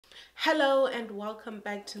Hello and welcome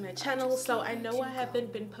back to my channel. So I know I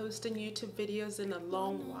haven't been posting YouTube videos in a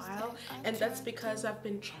long while, and that's because I've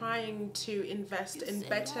been trying to invest in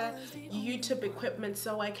better YouTube equipment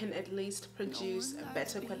so I can at least produce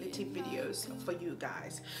better quality videos for you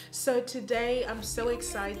guys. So today I'm so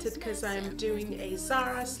excited because I'm doing a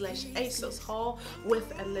Zara / Asos haul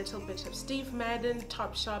with a little bit of Steve Madden,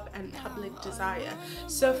 Topshop and Public Desire.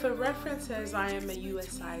 So for references, I am a US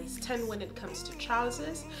size 10 when it comes to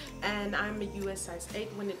trousers, and I'm a US size 8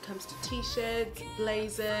 when it comes to t-shirts,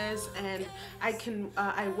 blazers, and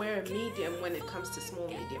I wear a medium when it comes to small,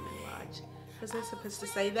 medium and large. Was I supposed to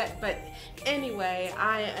say that? But anyway,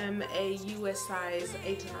 I am a US size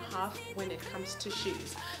 8.5 when it comes to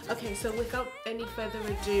shoes. Okay, so without any further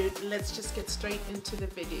ado, let's just get straight into the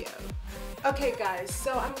video. Okay guys,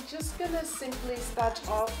 so I'm just gonna simply start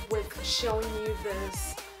off with showing you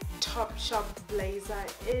this Topshop blazer.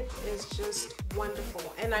 It is just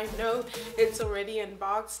wonderful, and I know it's already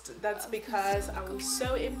unboxed. That's because I was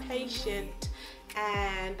so impatient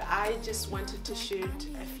and I just wanted to shoot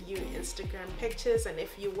a few Instagram pictures. And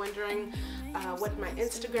if you're wondering what my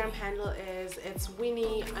Instagram handle is, it's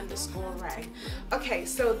Winnie_rag. Okay,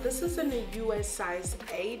 so this is in a US size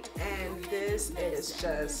 8 and this is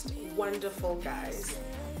just wonderful, guys.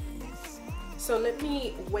 So let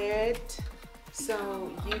me wear it so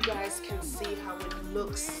you guys can see how it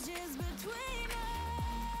looks.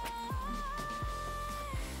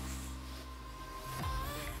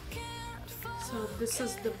 So this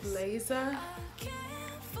is the blazer.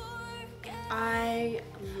 I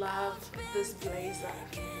love this blazer.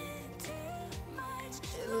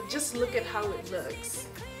 Just look at how it looks.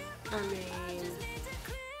 I mean,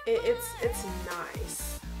 it's nice.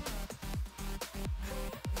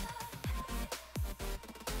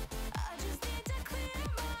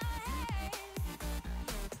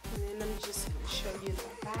 Just gonna show you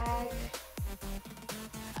the bag.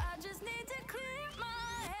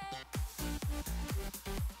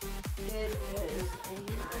 It is a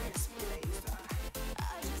nice blazer.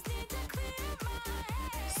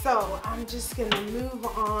 So I'm just gonna move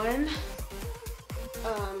on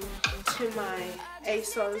to my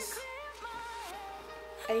Asos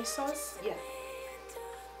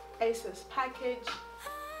package.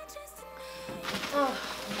 Oh,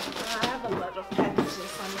 I have a lot of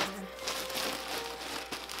packages on there.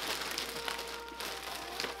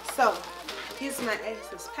 So here's my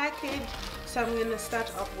Asos package. So I'm gonna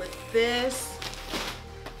start off with this.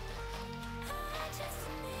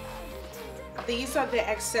 These are the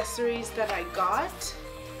accessories that I got.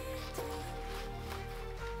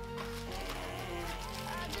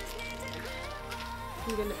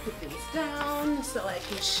 I'm gonna put these down so I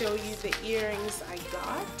can show you the earrings I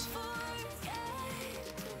got.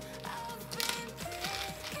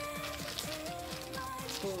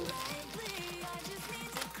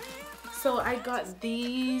 So I got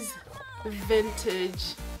these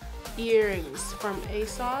vintage earrings from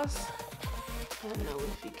Asos. I don't know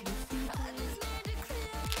if you can see them.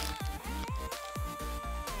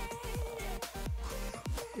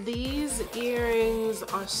 These earrings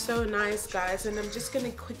are so nice, guys, and I'm just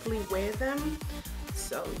gonna quickly wear them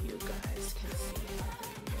so you guys can see how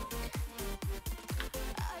they look.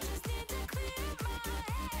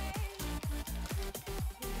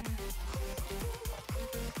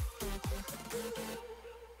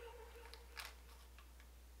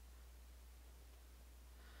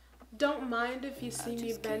 Don't mind if you see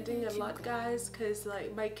me bending a lot, guys, because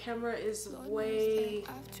like my camera is way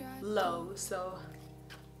low, so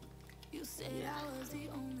yeah.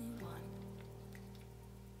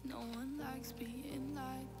 No one likes being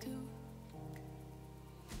lied to.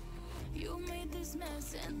 You made this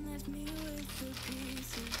mess and left me with the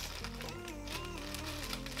pieces.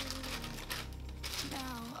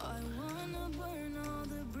 Now I wanna burn all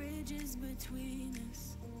the bridges between us.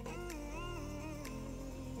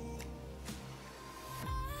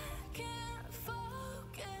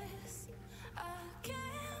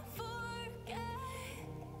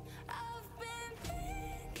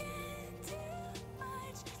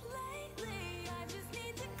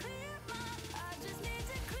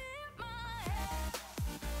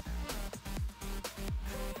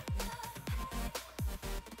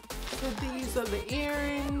 So these are the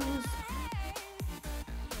earrings.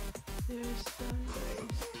 They're so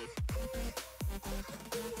nice.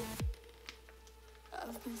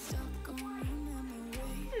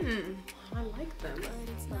 I like them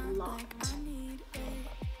a lot.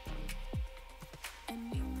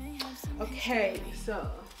 Okay, so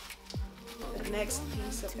the next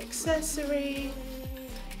piece of accessory.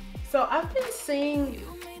 So I've been seeing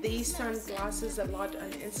these sunglasses a lot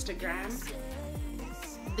on Instagram.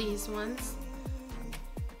 these ones,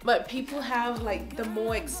 but people have like the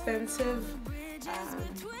more expensive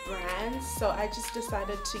brands, so I just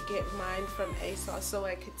decided to get mine from Asos so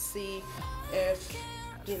I could see if,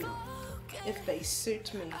 you know, if they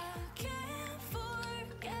suit me.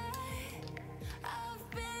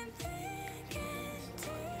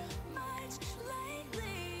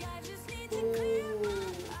 Ooh.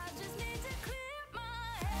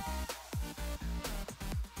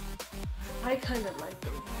 I kind of like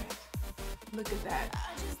them. Look at that.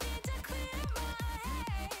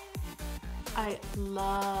 I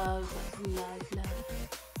love.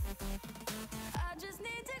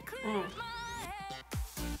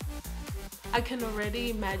 I can already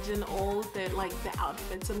imagine all the the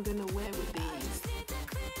outfits I'm gonna wear with these.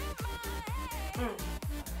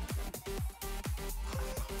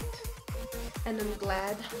 And I'm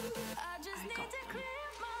glad I got them.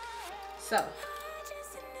 So,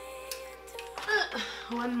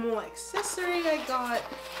 one more accessory I got.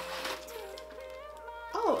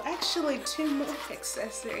 Oh, actually 2 more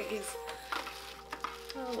accessories.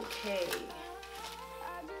 Okay.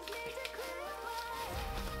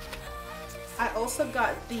 I also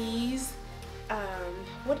got these,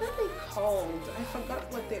 what are they called? I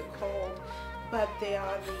forgot what they're called, but they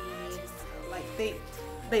are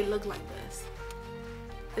they look like this.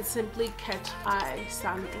 It's simply cateye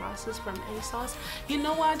sunglasses from Asos. You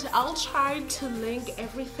know what? I'll try to link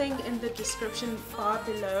everything in the description far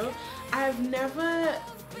below. I've never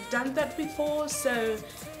done that before, so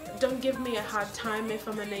don't give me a hard time if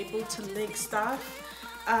I'm unable to link stuff.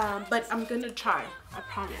 But I'm gonna try, I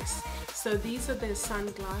promise. So these are the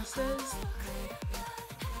sunglasses.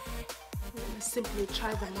 I'm gonna simply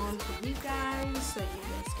try them on for you guys so you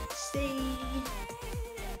guys can see.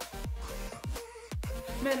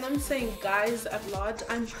 Man, I'm saying guys a lot.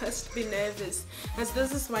 I must be nervous as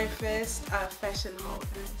this is my first fashion haul,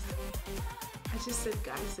 guys. I just said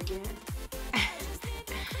guys again.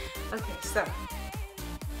 Okay, so.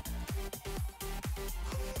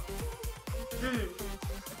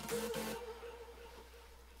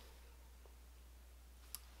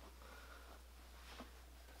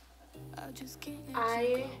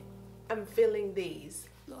 I am feeling these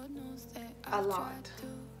a lot.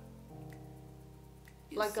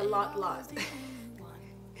 Like a lot.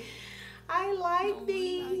 I like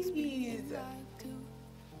these.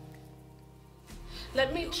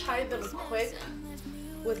 Let me try them quick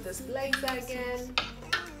with this blazer again.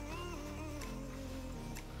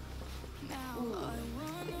 Ooh.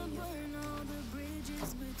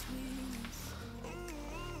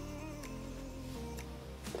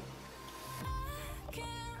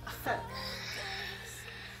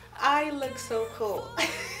 I look so cool.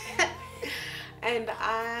 And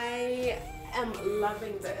I am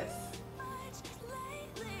loving this.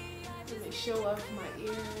 Let me show off my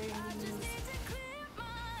earrings.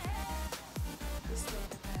 Just look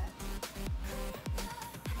at that.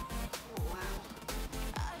 Oh, wow.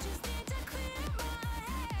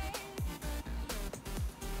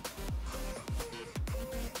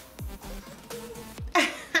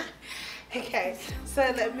 Okay, so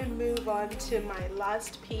let me move on to my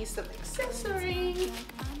last piece of accessory.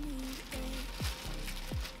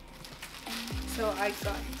 So I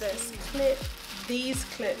got this clip, these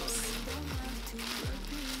clips.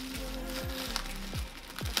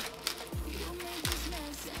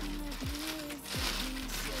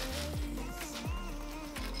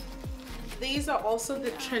 These are also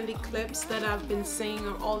the trendy clips that I've been seeing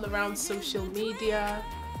all around social media.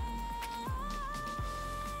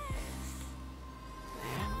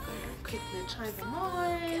 I'm gonna quickly try them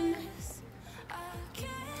on.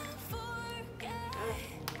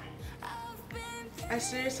 I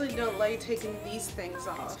seriously don't like taking these things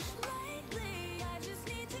off.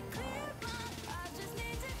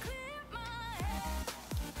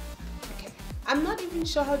 Okay, I'm not even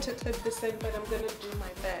sure how to clip this in, but I'm gonna do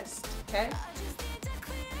my best, okay?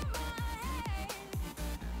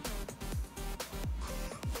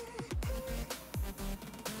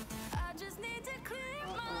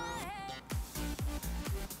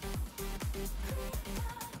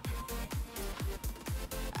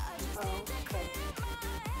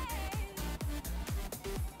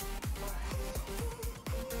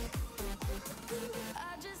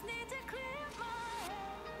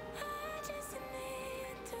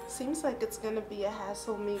 Seems like it's gonna be a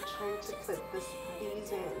hassle me trying to clip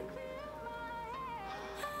these in,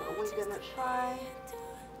 but we're gonna try.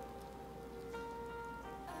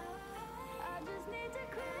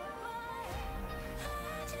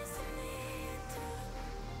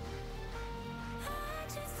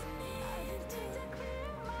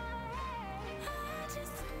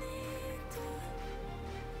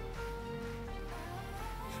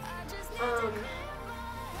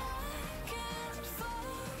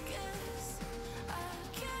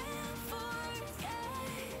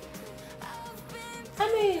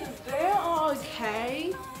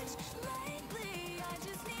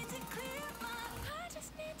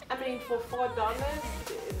 mean, for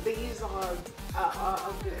 $4, these are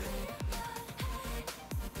good.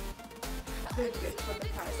 Good for the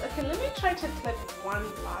price. Okay, let me try to clip one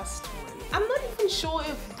last one. I'm not even sure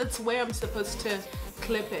if that's where I'm supposed to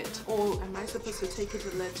clip it, or am I supposed to take it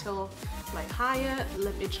a little like higher?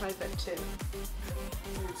 Let me try that too.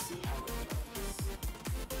 Let's see how it looks.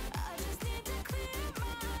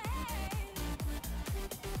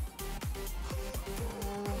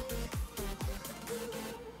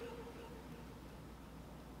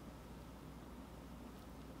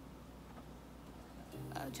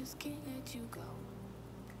 I just can't let you go.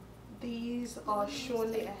 These are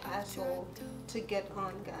surely a hassle to get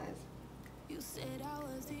on, guys. You said I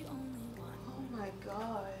was the only one. Oh my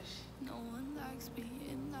gosh. No one likes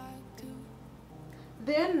being liked to.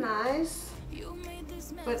 They're nice, You made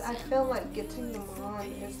this mess, but I feel like getting them on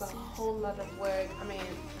is a whole lot of work. I mean,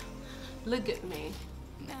 look at me.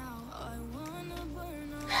 now I wanna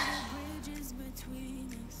burn all the bridges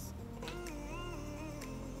between us.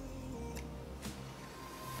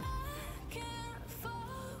 I can't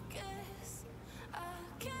focus, I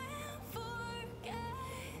can't forget.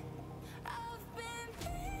 I've been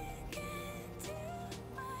thinking too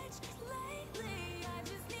much lately. I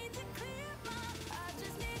just need to clear my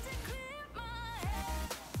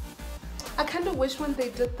head. I kind of wish when they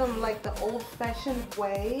did them like the old-fashioned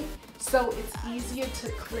way, so it's easier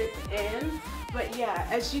to clip in. But yeah,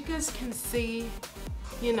 as you guys can see,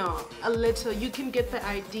 you know, a little, you can get the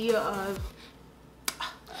idea of,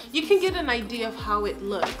 you can get an idea of how it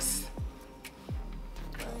looks.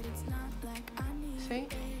 But it's not like I need See?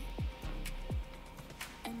 it.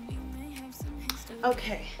 And we may have some history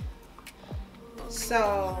Okay,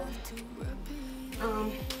 so to repeat.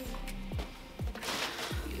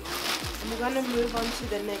 I'm gonna move on to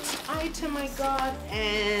the next item I got,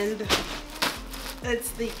 and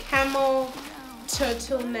it's the camel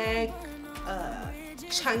turtleneck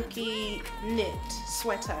chunky knit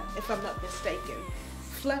sweater, if I'm not mistaken.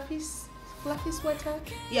 Fluffy sweater?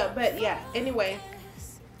 Yeah, but yeah, anyway,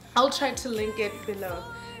 I'll try to link it below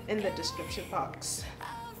in the description box.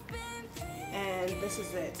 And this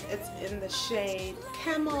is it. It's in the shade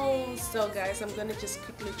camel. So guys, I'm gonna just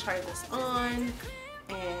quickly try this on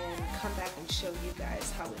and come back and show you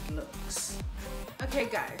guys how it looks. Okay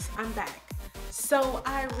guys, I'm back. So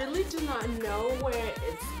I really do not know where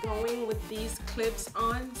it's going with these clips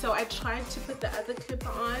on. So I tried to put the other clip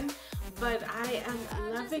on, but I am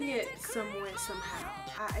loving it somewhere, somehow.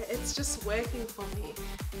 It's just working for me.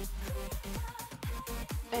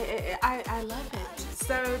 I love it.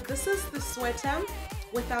 So this is the sweater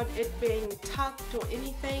without it being tucked or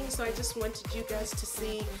anything. So I just wanted you guys to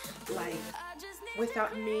see, like,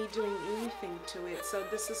 without me doing anything to it. So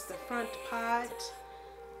this is the front part,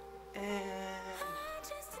 and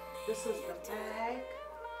this is the back.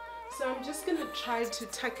 So I'm just gonna try to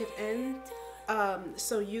tuck it in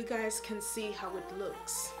so you guys can see how it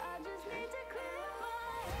looks. Okay.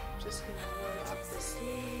 Just gonna roll up the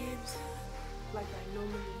sleeves like I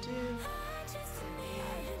normally do.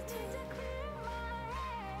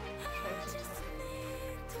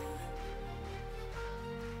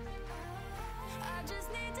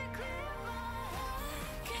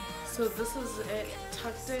 So this is it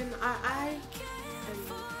tucked in. I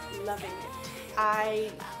am loving it.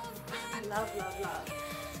 I love.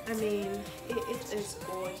 I mean, it is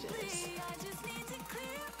gorgeous.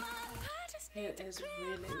 It is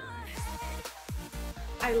really nice.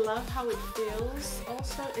 I love how it feels.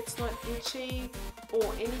 Also, it's not itchy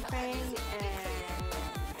or anything, and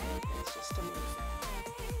it's just amazing.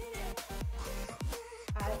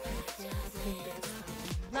 I am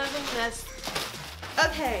loving this.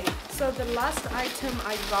 Okay, so the last item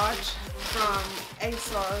I got from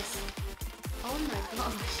Asos. Oh my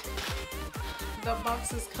gosh, the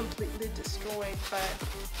box is completely destroyed, but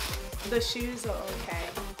the shoes are okay.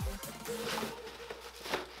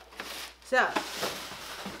 So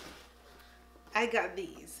I got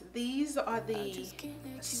these. These are the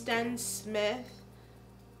Stan Smith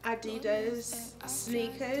Adidas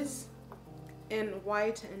sneakers in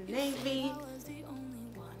white and navy.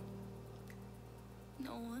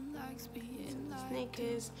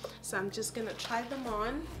 Sneakers. So I'm just gonna try them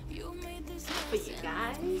on for you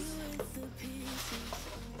guys.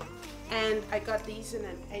 And I got these in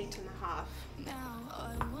an 8.5.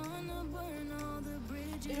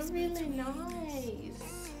 They're really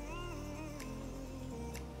nice.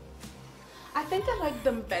 I think I like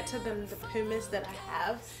them better than the Pumas that I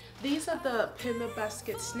have. These are the Puma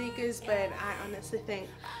basket sneakers, but I honestly think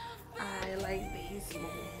I like these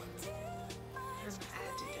more.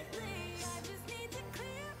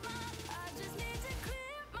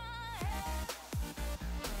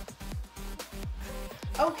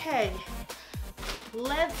 Okay,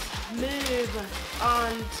 let's move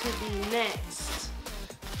on to the next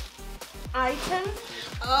item.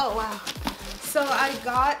 Oh wow. So I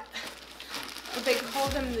got, they call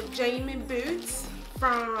them the Jamie boots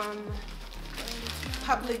from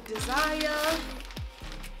Public Desire.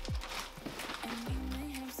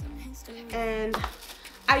 And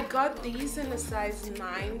I got these in a size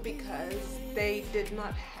 9 because they did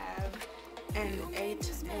not have an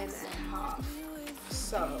 8.5.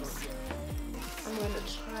 So I'm going to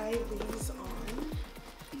try these on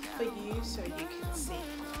for you so you can see.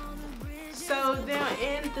 So they're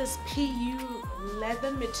in this PU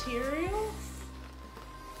leather material.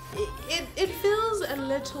 It feels a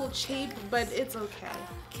little cheap, but it's okay.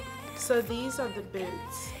 So these are the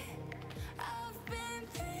boots.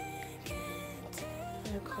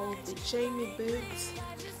 They're called the Jamie boots.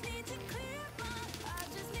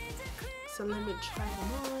 So let me try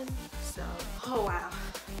them on. So, oh wow.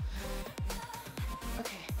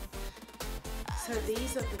 Okay. So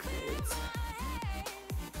these are the boots.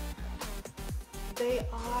 They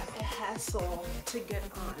are a hassle to get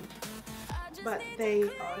on, but they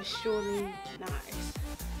are surely nice.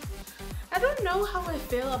 I don't know how I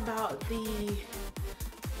feel about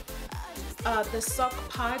the sock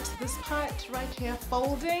part, this part right here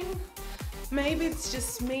folding. Maybe it's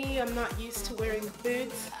just me, I'm not used to wearing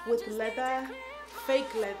boots with leather,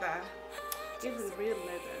 fake leather, even real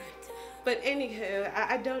leather. But anywho,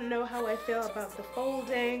 I don't know how I feel about the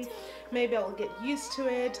folding. Maybe I'll get used to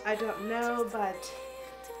it, I don't know, but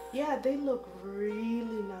yeah, they look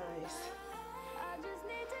really nice.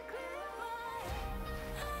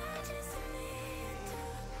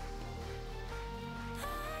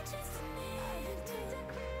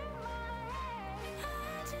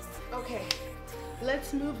 Okay,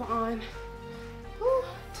 let's move on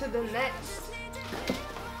to the next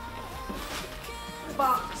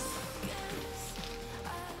box.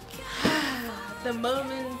 The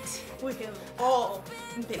moment we have all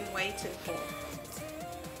been waiting for.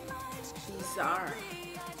 The Zara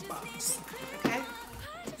box, okay?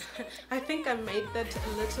 I think I made that a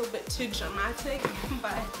little bit too dramatic,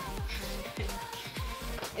 but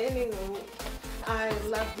anyway, I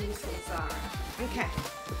love these from Zara. Okay.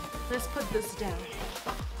 Let's put this down.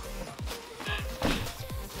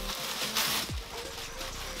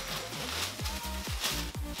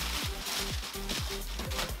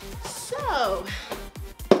 So,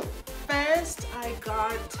 first I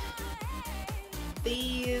got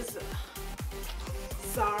these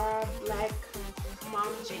Zara black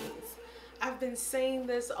mom jeans. I've been seeing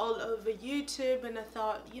this all over YouTube and I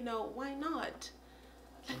thought, you know, why not?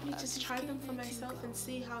 Let me just try them for myself and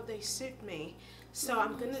see how they suit me. So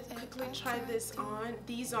I'm gonna quickly try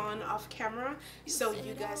these on off camera so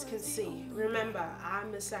you guys can see. Remember,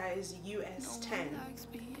 I'm a size US 10.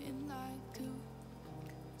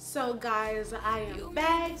 So guys, I am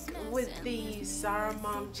back with the Zara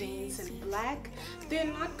mom jeans in black. They're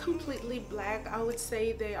not completely black. I would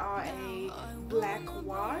say they are a black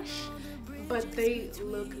wash, but they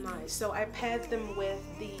look nice. So I paired them with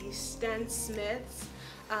the Stan Smith's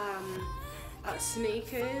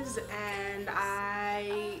sneakers, and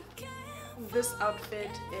this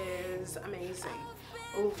outfit is amazing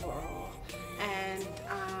overall. And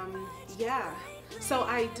yeah, so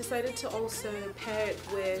I decided to also pair it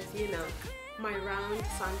with, you know, my round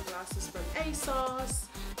sunglasses from Asos.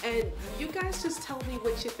 And you guys just tell me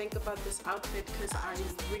what you think about this outfit, because I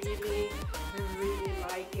really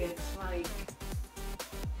like it. Like,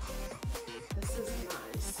 this is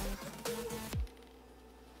nice.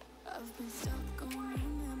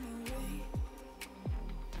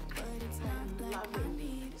 I'm loving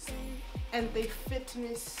these, and they fit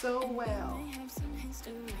me so well.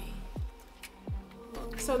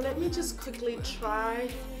 So let me just quickly try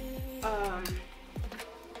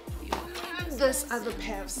this other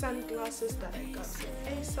pair of sunglasses that I got from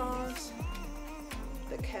Asos,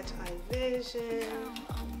 the cateye vision.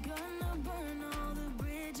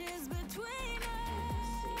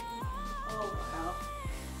 Oh wow.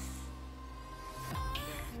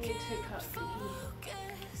 Let me take out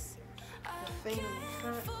the thing in the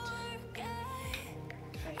front.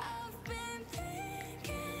 Okay.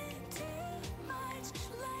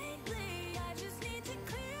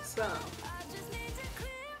 So,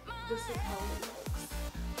 this is how it looks.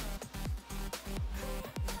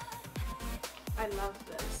 I love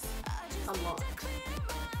this a lot.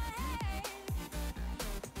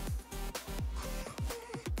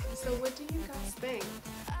 So what do you guys think?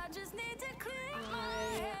 I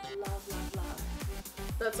love.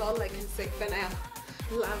 That's all I can say for now.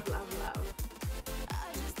 Love.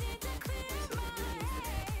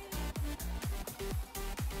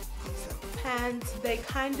 pants, they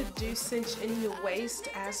kind of do cinch in your waist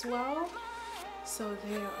as well, so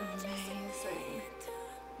they're amazing.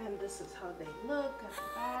 And this is how they look at the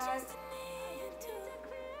back.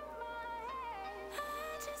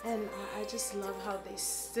 And I just love how they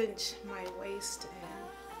cinch my waist in.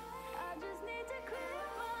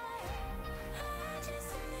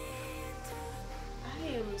 I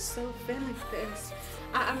am so feeling this.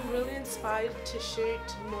 I'm really inspired to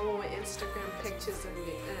shoot more Instagram pictures in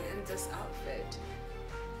this outfit.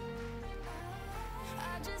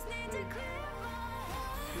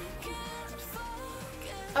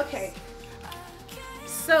 Okay,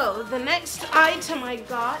 so the next item I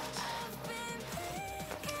got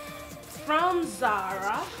from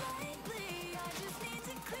Zara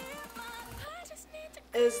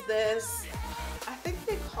is this, I think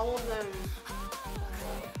they call them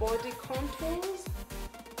body contours.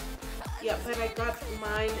 Yeah, but I got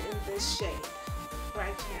mine in this shade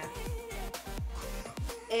right here.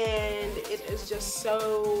 And it is just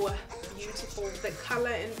so beautiful. The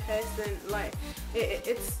color in person, like,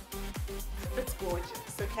 it's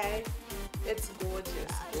gorgeous, okay? It's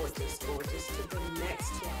gorgeous, gorgeous, gorgeous to the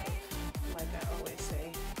next level, like I always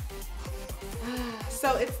say.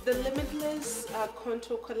 So it's the Limitless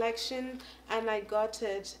contour collection, and I got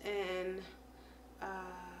it in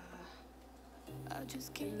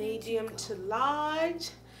medium to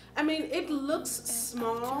large. I mean, it looks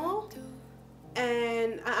small,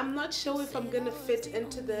 and I'm not sure if I'm gonna fit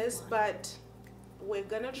into this, but we're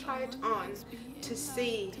gonna try it on to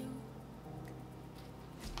see.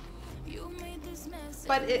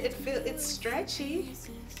 But it's stretchy.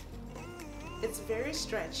 It's very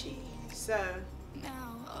stretchy. So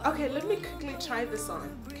okay, let me quickly try this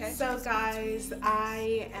on. Okay, so guys,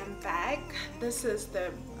 I am back. This is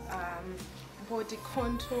the body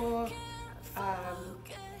contour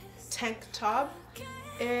tank top.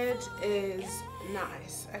 It is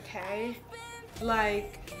nice, okay?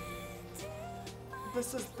 Like,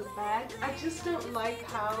 this is the back. I just don't like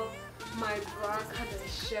how my bra kind of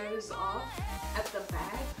shows off at the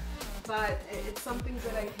back, but it's something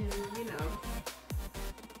that I can, you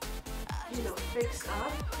know, fix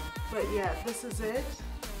up. But yeah, this is it.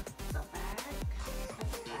 The back.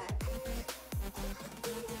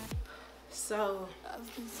 So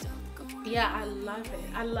yeah, I love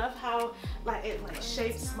it. I love how it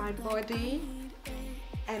shapes my body,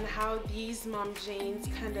 and how these mom jeans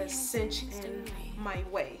kind of cinch in my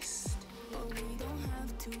waist.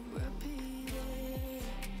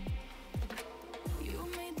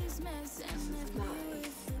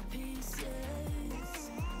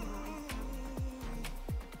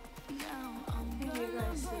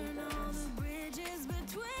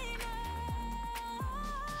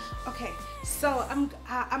 Okay, so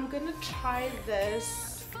I'm gonna try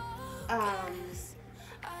this. What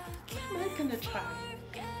am I gonna try?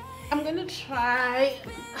 I'm gonna try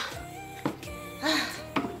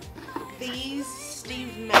these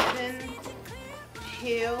Steve Madden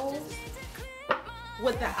heels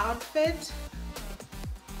with the outfit.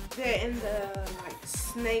 They're in the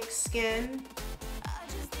snake skin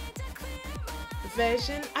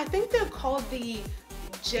version. I think they're called the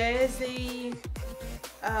Jersey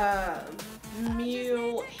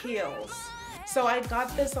mule heels. So I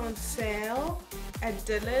got this on sale at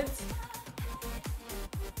Dillard's,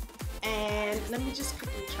 and let me just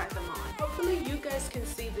quickly try them on. Hopefully you guys can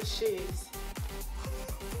see the shoes.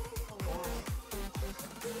 Oh, wow.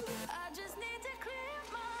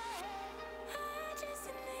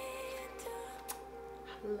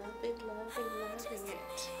 Loving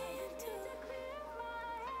it.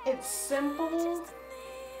 It's simple,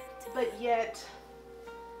 but yet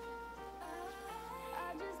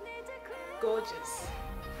gorgeous.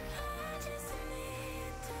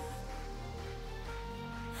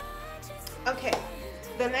 Okay,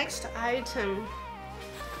 the next item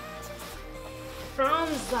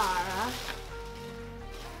from Zara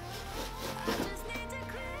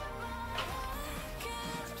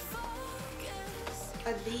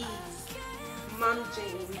are these mom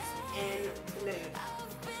jeans in blue.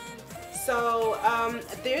 So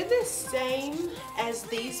they're the same as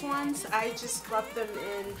these ones. I just got them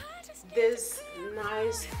in this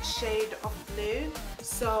nice shade of blue.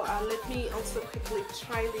 So let me also quickly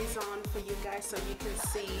try these on for you guys so you can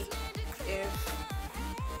see if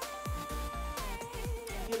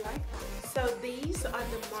you like them. So these are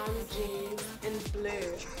the mom jeans in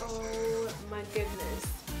blue. Oh my goodness,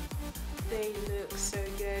 they look so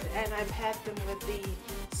good. And I've had them with the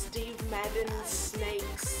Steve Madden snake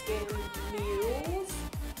skin mules,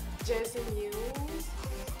 Jersey mules,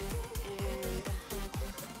 and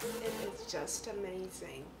it is just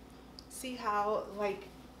amazing. See how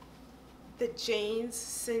the jeans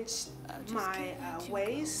cinched my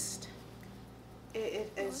waist.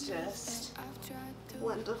 It is just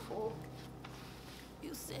wonderful.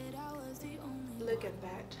 Look at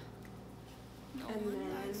that. And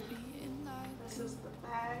then this is the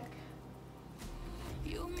bag.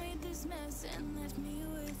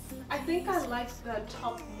 I think I like the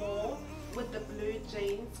top more with the blue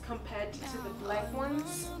jeans compared to the black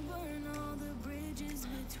ones.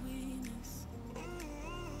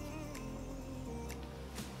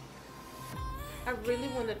 I really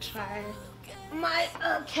want to try my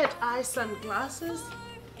cat-eye sunglasses.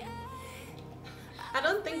 I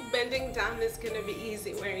don't think bending down is going to be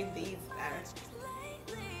easy wearing these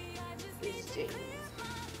jeans.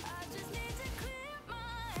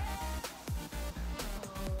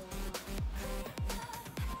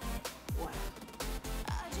 Wow.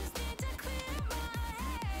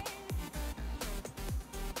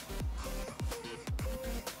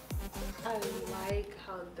 I like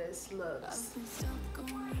how this looks.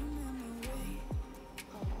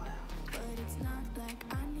 Oh wow.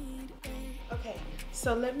 Okay,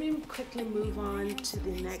 so let me quickly move on to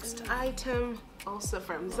the next item, also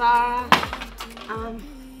from Zara.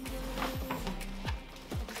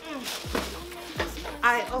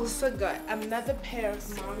 I also got another pair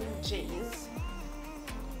of mom jeans,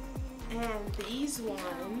 and these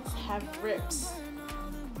ones have rips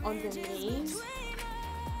on the knees,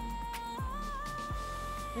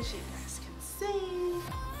 as you guys can see.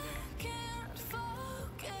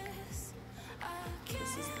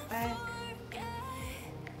 This is the back.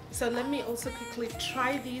 So let me also quickly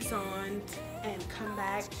try these on and come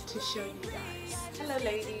back to show you guys. Hello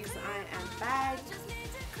ladies, I am back.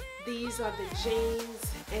 These are the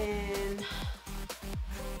jeans in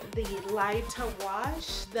the lighter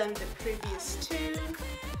wash than the previous two,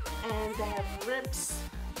 and they have rips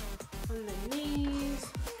on the knees.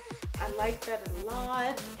 I like that a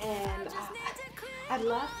lot, and I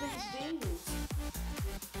love these jeans.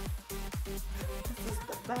 This is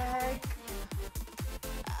the back.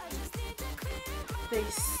 They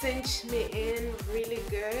cinch me in really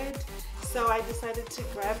good, so I decided to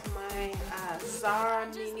grab my Zara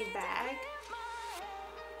mini bag.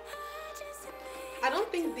 I don't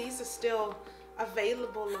think these are still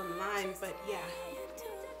available online, but yeah,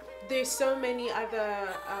 there's so many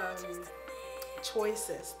other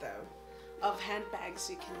choices though of handbags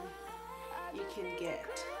you can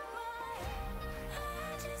get.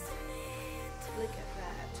 Look at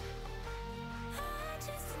that.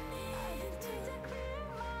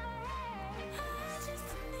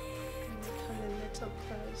 Come a little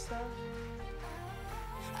closer.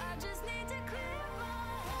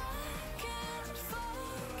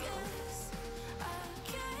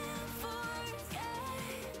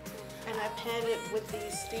 And I paired it with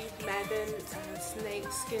these Steve Madden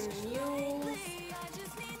snakeskin mules.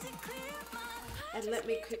 And let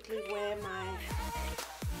me quickly wear my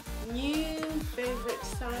new favorite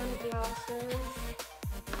sunglasses.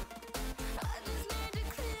 I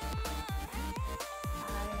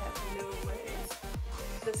have no words.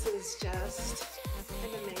 This is just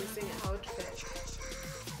an amazing outfit.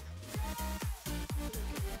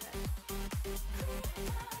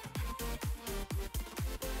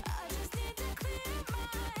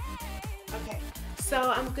 Okay, so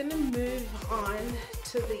I'm gonna move on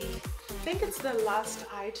to I think it's the last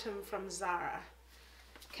item from Zara.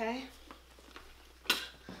 Okay.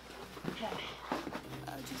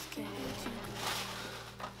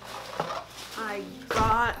 I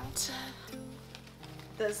got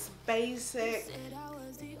this basic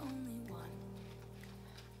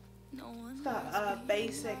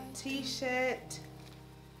basic t-shirt.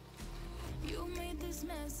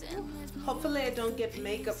 Hopefully I don't get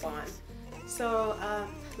makeup on. So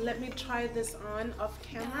let me try this on off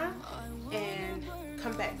camera and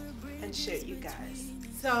come back and show you guys.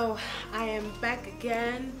 So I am back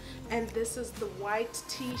again, and this is the white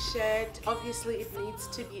t-shirt. Obviously it needs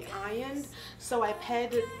to be ironed, so I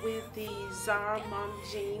paired it with the Zara mom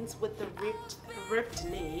jeans with the ripped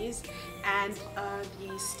knees, and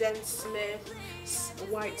the Stan Smith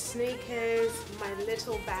white sneakers, my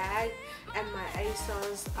little bag, and my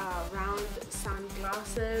Asos round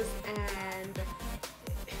sunglasses. And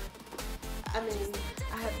I mean,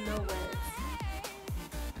 I have no words.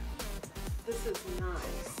 This is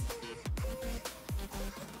nice.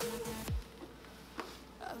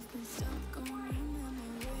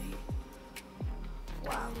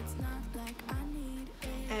 Wow.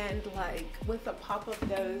 And like with the pop of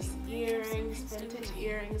those earrings, vintage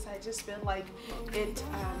earrings, I just feel like it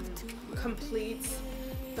completes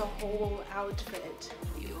the whole outfit.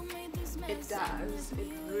 It does.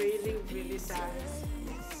 It really, really does.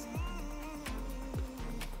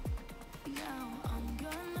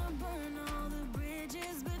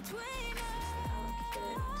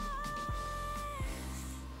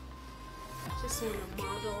 Just want to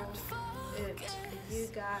model it for you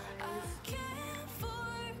guys.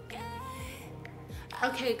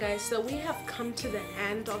 Okay guys, so we have come to the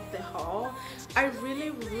end of the haul. I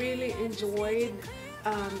really enjoyed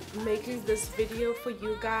making this video for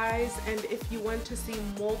you guys, and if you want to see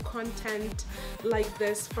more content like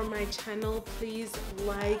this from my channel, please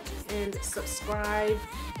like and subscribe.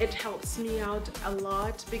 It helps me out a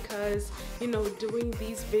lot because, you know, doing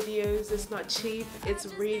these videos is not cheap. It's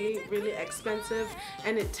really expensive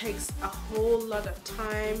and it takes a whole lot of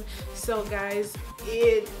time. So guys,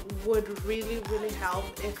 it would really help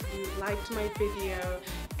if you liked my video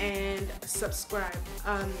and subscribe.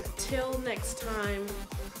 Till next time,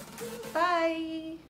 bye.